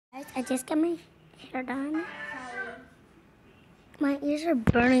I just got my hair done. My ears are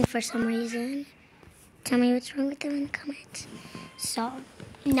burning for some reason. Tell me what's wrong with them in the comments. So,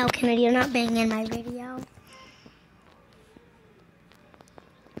 no, Kennedy, you're not being in my video.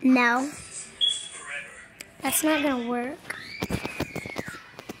 No. That's not gonna work.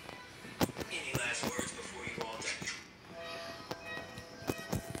 Any last words before you all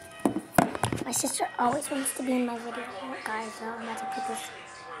die? My sister always wants to be in my video, guys. So I'm about to put this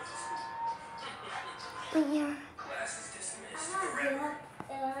in here. Class is dismissed forever.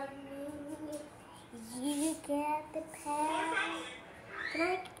 You get the pen. Can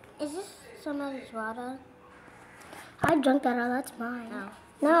I? Is this somebody's water? I drank that all. That's mine.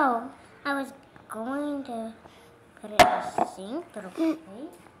 No, I was going to put it in the sink. Wait,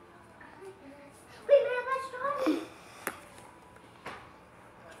 let's try.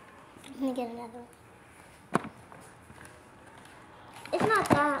 Let me get another. It's not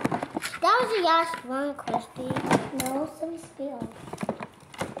that. That was the last one, Christy. No, some spilled.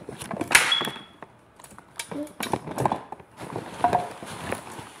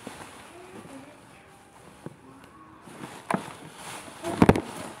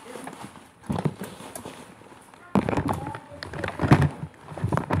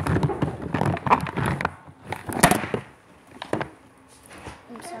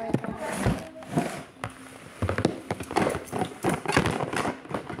 I'm sorry, guys.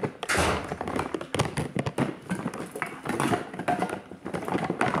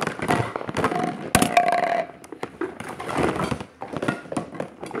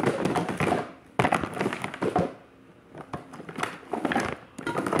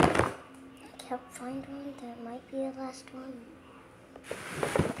 I can't find one. That might be the last one.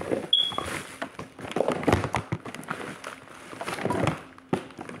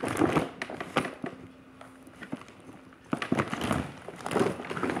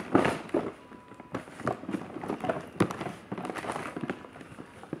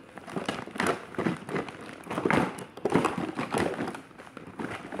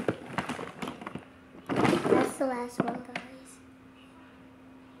 That's the last one, guys.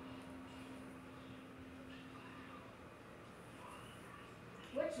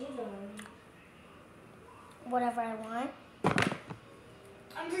 What you doing? Whatever I want.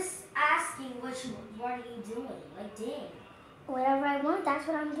 I'm just asking what are you doing? Like, dang. Whatever I want, that's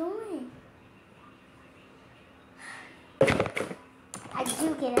what I'm doing. I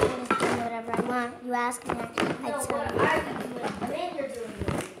do get it. I'm just doing whatever I want. You ask me, I No, tell what you. are you doing? When you're doing it?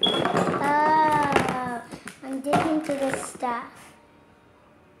 Oh, I'm digging through this stuff.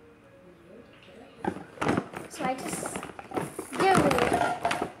 So I just do it.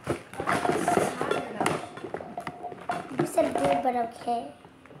 You said good, but okay.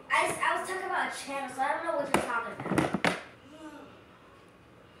 I was talking about a channel, so I don't know what you're talking about.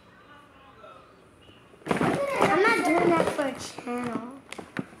 I'm not doing that for a channel.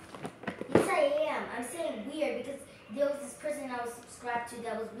 Yes, I am. I'm saying weird because there was this person I was subscribed to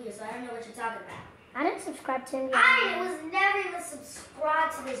that was weird, so I don't know what you're talking about. I didn't subscribe to him yet. I was never even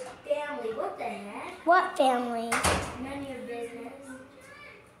subscribed to this family. What the heck? What family? None of your business.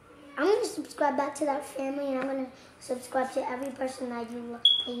 I'm going to subscribe back to that family, and I'm going to subscribe to every person that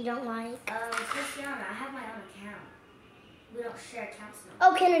you don't like. Christiana, I have my own account. We don't share accounts no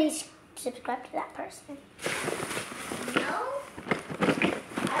Oh, Kennedy, subscribe to that person. No?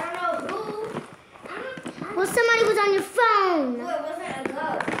 I don't know who. Well, somebody was on your phone. Who it wasn't a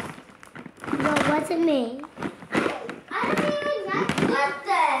ghost. No, it wasn't me. I don't even know. What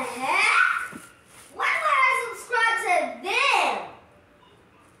the heck? Why would I subscribe to them?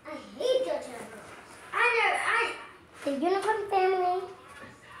 I hate your channel. The Unicorn family.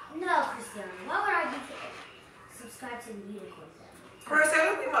 No, Christiana. Why would I be subscribe to the Unicorn family? Chris, I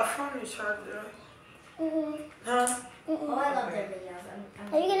don't think my phone is charged. Huh? Oh, I love their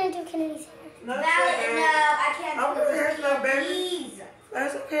videos. Are you going to do Kennedy's hair? No, No, I can't I'm do gonna hair now, baby. Please.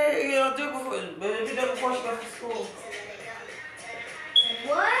 That's okay. You know, do it before, but if you do it before she goes to school.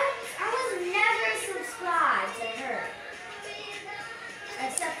 What? I was never subscribed to her.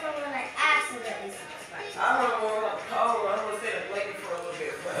 Except for when I accidentally subscribed. I don't know what I'm called. I'm gonna say the Blake for a little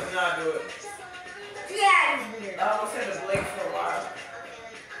bit, but I'm not do it. Yeah, it's weird. I'm gonna say the Blake for a while.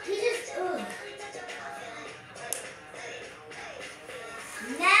 He just, ugh.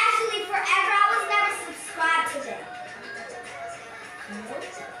 Naturally, forever, I was never subscribed to them. Nope.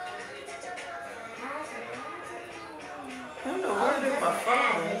 I don't know where to do my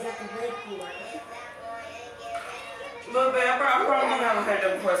phone. They got the Blake one. But babe, I probably haven't had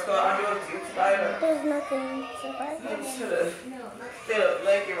that before, so I'll do it to you later. There's nothing surprising. I'm just gonna No, still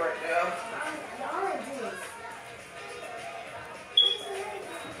like it right now. all I do is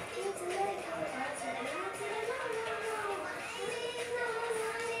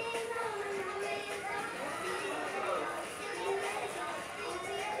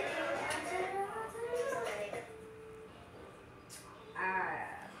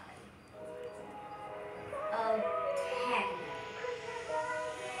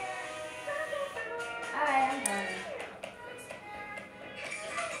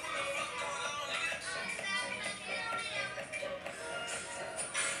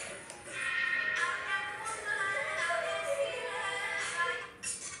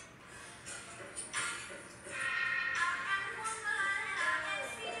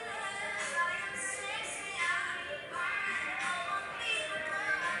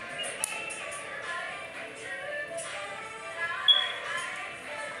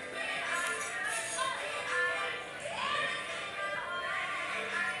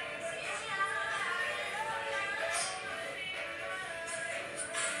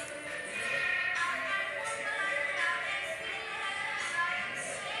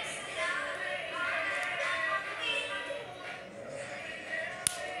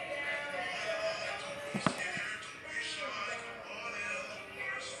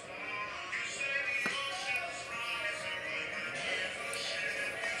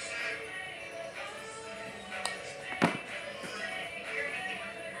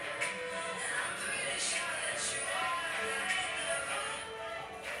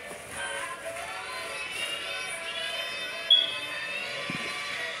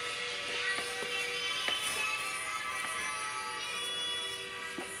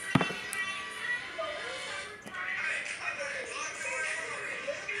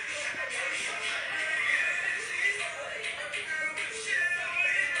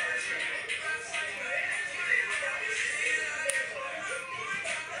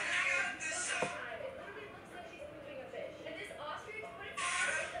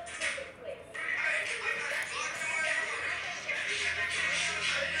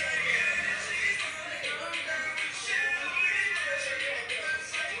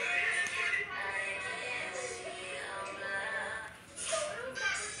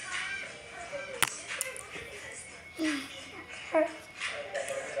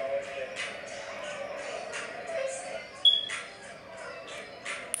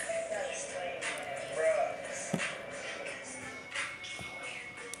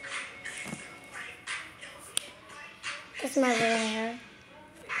This is my real hair.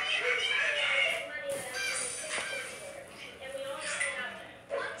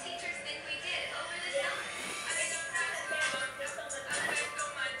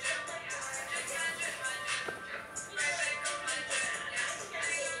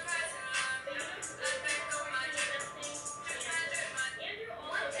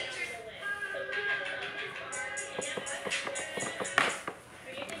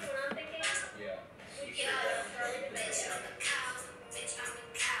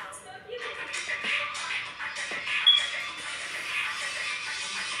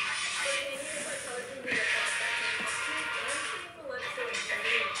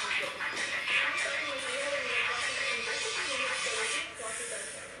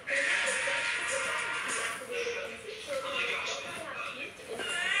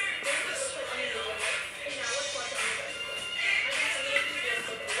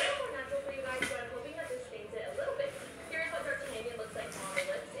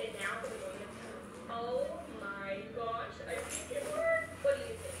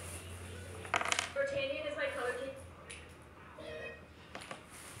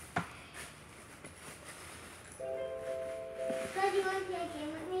 Dad, you want to play a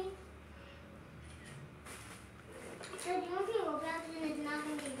game with me? Dad, you want to play Roblox and it's not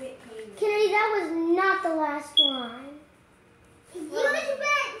going to be great for you? Kennedy, that was not the last one. You spent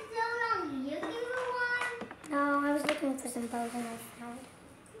so long looking for one? No, I was looking for some bows and I found.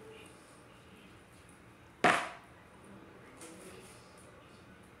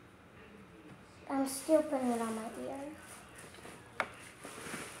 I'm still putting it on my ear.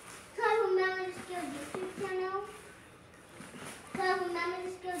 So I remember the Skill YouTube channel? So I remember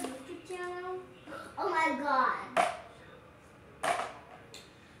the Skill YouTube channel? Oh my god.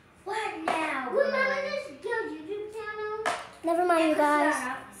 What now? Remember the Skill YouTube channel? Never mind, you guys.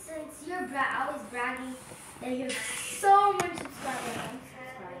 Since you're always bragging that you have so many subscribers.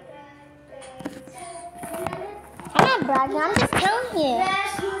 I'm not bragging, I'm just telling you.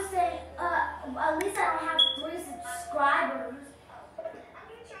 Yes, you would say, at least I don't have 3 subscribers.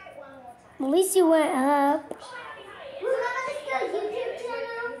 At least you went up. Remember the Skill YouTube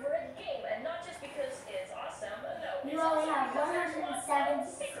channel? You only have 107.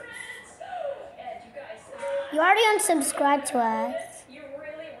 You already unsubscribed to us.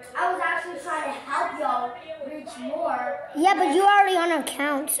 I was actually trying to help y'all reach more. Yeah, but you already on an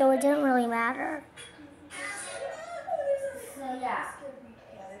account, so it didn't really matter. So yeah.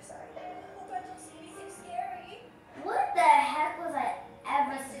 What the heck was I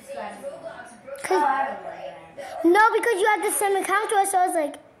ever subscribed to? Oh, I remember. No, because you had the same account to us, so I was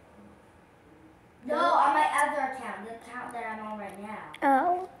like, No, on my other account, the account that I'm on right now.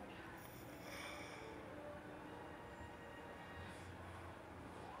 oh.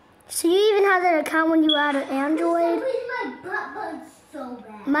 So you even had that account when you had an Android? My butt burns so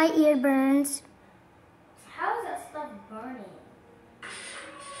bad. My ear burns. How is that stuff burning?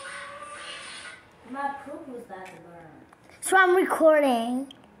 My poop was about to burn. So I'm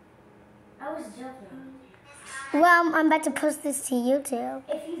recording. I was joking. Well, I'm about to post this to YouTube.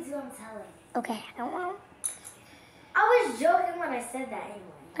 If you do, I'm telling. Okay, I won't. I was joking when I said that anyway.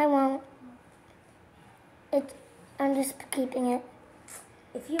 I won't. I'm just keeping it.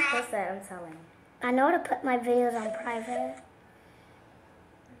 If you post that, I'm telling. I know how to put my videos on private.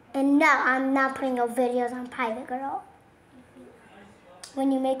 And no, I'm not putting your videos on private, girl.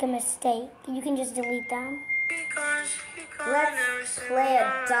 When you make a mistake, you can just delete them. Let's play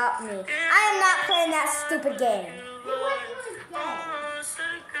Adopt Me. I am not playing that stupid game.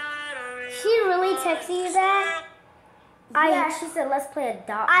 She really texted you that? Yeah, she said let's play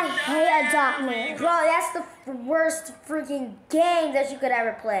Adopt Me. I hate Adopt Me. Bro, that's the worst freaking game that you could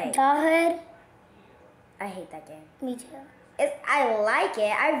ever play. Adulthood? I hate that game. Me too. I like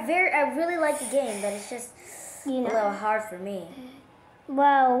it. I really like the game, but it's just You a know. little hard for me.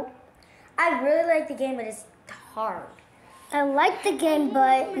 Well, I really like the game, but it's hard. I like the game,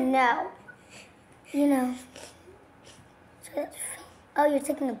 but no. You know. So that's, oh, you're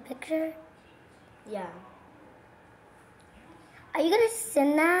taking a picture? Yeah. Are you going to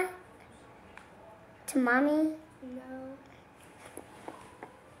send that to mommy? No.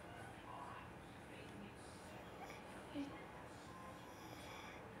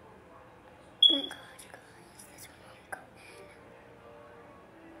 Oh my God, you guys, this one won't go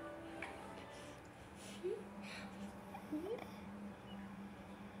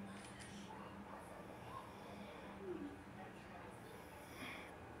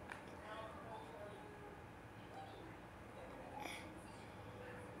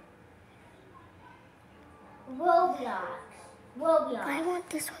Roblox. I want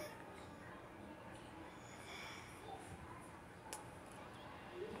this one.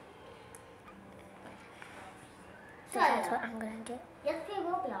 what I'm gonna do. Yes, they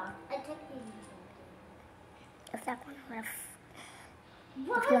will be on. I took you. If that one would have,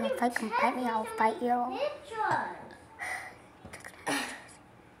 Why if you wanna are fight, come fight me. I'll fight you. Pictures.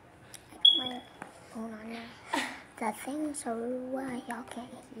 My phone on there. The thing so y'all can't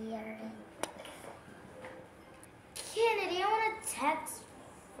hear. Kennedy, I want to text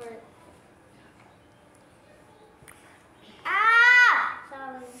for. Ah!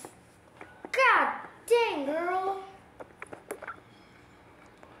 Sorry. God dang, girl.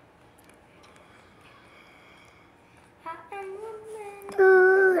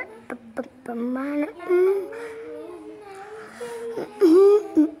 Mine,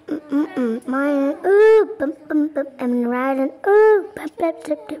 I'm riding,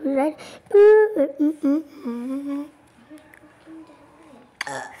 right,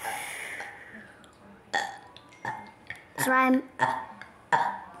 Slime.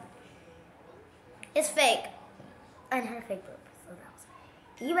 It's fake. And her fake book. So that was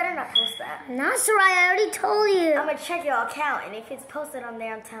fake. You better not post that. Not Sarai, I already told you. I'm gonna check your account, and if it's posted on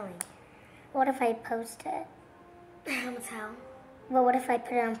there, I'm telling. What if I post it? I'm gonna tell. Well, what if I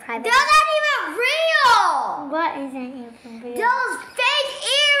put it on private? They're not even real! What isn't even real? Those fake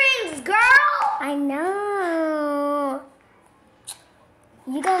earrings, girl! I know.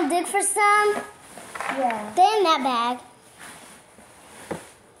 You gonna dig for some? Yeah. They're in that bag.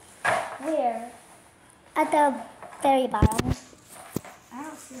 Where? At the very bottom. I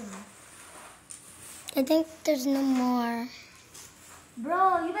don't see them. I think there's no more.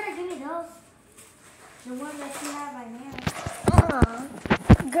 Bro, you better give me those. The ones that you have right now.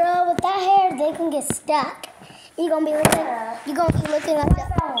 Girl, with that hair, they can get stuck. You're gonna be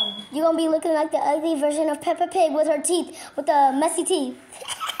looking like the ugly version of Peppa Pig with her teeth, with the messy teeth.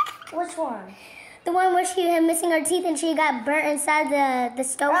 Which one? The one where she had missing her teeth and she got burnt inside the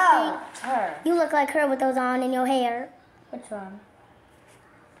stove thing. Her. You look like her with those on in your hair. Which one?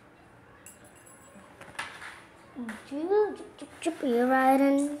 You're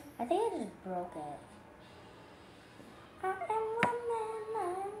riding. I think I just broke it. I am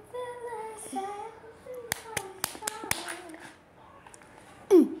woman,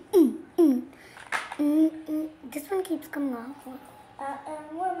 This one keeps coming off. I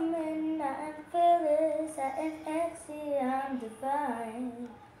am woman, I am fearless, I am sexy, I'm divine.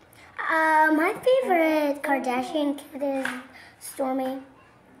 My favorite Kardashian kid is Stormy.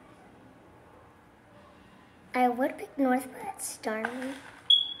 I would pick North, but it's Stormy.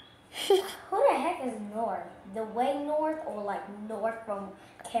 Who the heck is North? The way North or like North from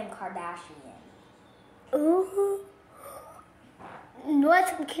Kim Kardashian? Ooh. North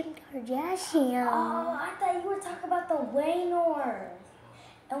from Kim Kardashian. Oh, I thought you were talking about the way North.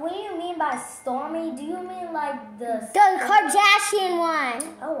 And what do you mean by Stormy? Do you mean like the Kardashian one.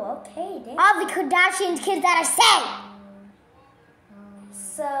 Oh, okay. Damn. All the Kardashian kids that I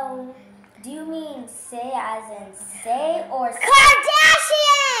So, do you mean say as in say or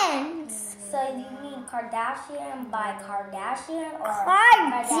Kardashians! So you mean Kardashian by Kardashian or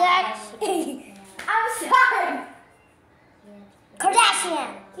Kardashian. I'm sorry. Kardashian.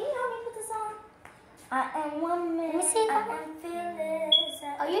 Can you help me put this on? I am woman. Let me see that I am fearless.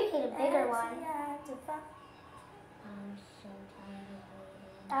 Oh, you need a bigger one.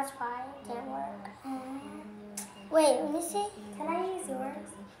 That's why it didn't work. Wait, let me see. Can I use yours?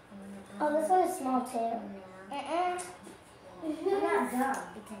 Oh, this one is small too. I'm not dumb.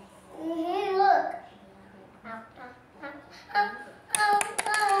 Look. Ow, ow, ow, ow,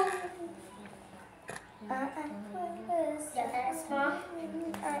 ow. I am fearless. Yeah, that's small.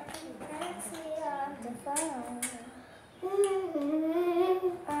 I can see I'm divine.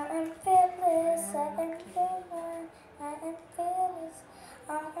 I am fearless. I am divine. I am fearless.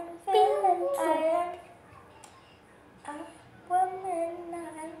 I am fearless. I am woman. I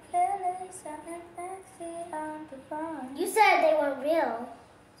am fearless. I am sexy. I'm divine. You said they weren't real.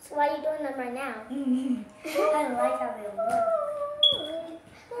 So why are you doing them right now? I like how they look.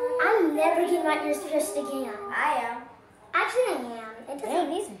 I'm never getting my ears pierced again. I am. Actually, I am. It doesn't. Dang,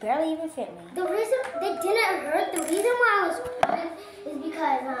 these barely even fit me. The reason they didn't hurt. The reason why I was crying is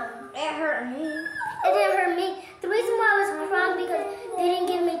because It hurt me. it didn't hurt me. The reason why I was crying because they didn't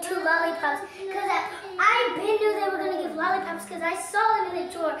give me 2 lollipops. Because I knew they were gonna give lollipops because I saw them in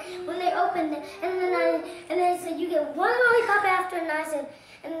the drawer when they opened it, and then they said you get 1 lollipop after, and I said,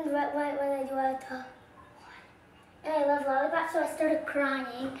 and when they do, I thought, what? And I love lollipops, so I started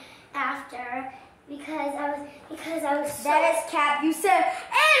crying after because I was so. That is cap. You said it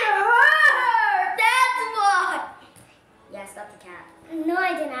hurt. That's why. Yeah, stop the cap. No,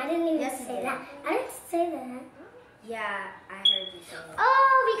 I didn't. I didn't even Yes, you say did. that. I didn't say that. Yeah, I heard you say that.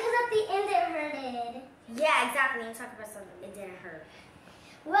 Oh, because at the end it hurted. Yeah, exactly. I'm talking about something. It didn't hurt.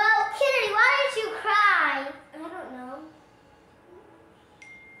 Well, Kennedy, why did you cry? I don't know.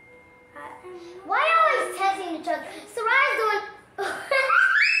 Why are you always testing each other? Soraya's doing...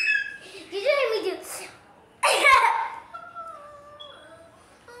 Did you hear me do...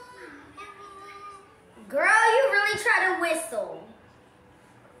 Girl, you really try to whistle.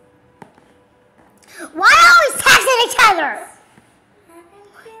 Why are you always testing each other?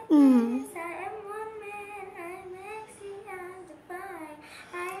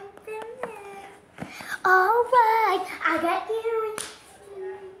 Alright, I got you.